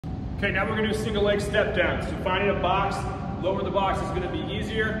Okay, now we're gonna do a single leg step down. So finding a box, lower the box is gonna be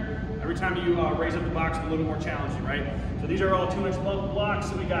easier. Every time you raise up the box, it's a little more challenging, right? So these are all 2-inch blocks,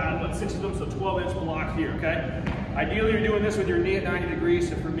 so we got, 6 of them, so 12-inch block here, okay? Ideally, you're doing this with your knee at 90 degrees,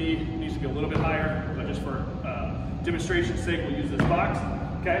 so for me, it needs to be a little bit higher, but just for demonstration's sake, we'll use this box,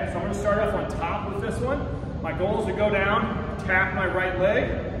 okay? So I'm gonna start off on top with this one. My goal is to go down, tap my right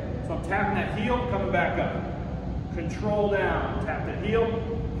leg, so I'm tapping that heel, coming back up. Control down, tap the heel,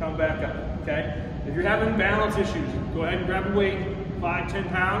 come back up, okay? If you're having balance issues, go ahead and grab a weight, 5-10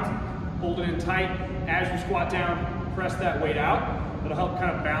 pounds, hold it in tight. As you squat down, press that weight out. That'll help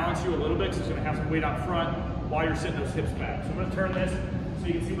kind of balance you a little bit, because it's gonna have some weight out front while you're sitting those hips back. So I'm gonna turn this so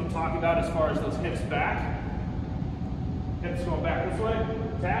you can see what I'm talking about as far as those hips back. Hips going back this way,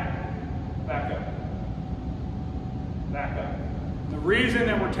 tap, back up, back up. The reason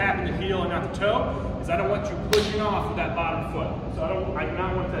that we're tapping the heel and not the toe is I don't want you pushing off with that bottom foot. So I do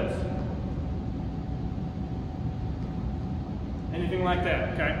not want this. Anything like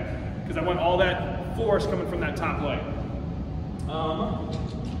that, okay? Because I want all that force coming from that top leg.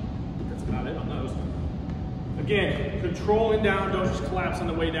 That's about it on those. Again, controlling down, don't just collapse on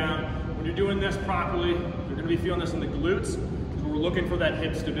the way down. When you're doing this properly, you're gonna be feeling this in the glutes, because we're looking for that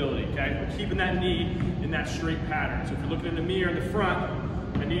hip stability, okay? We're keeping that knee in that straight pattern. So if you're looking in the mirror in the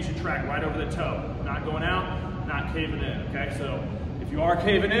front, my knee should track right over the toe. Not going out, not caving in, okay? So if you are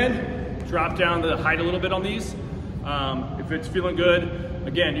caving in, drop down the height a little bit on these. If it's feeling good,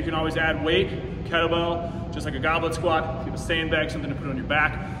 again, you can always add weight, kettlebell, just like a goblet squat, keep a sandbag, something to put on your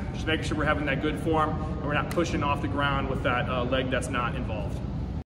back. Just making sure we're having that good form and we're not pushing off the ground with that leg that's not involved.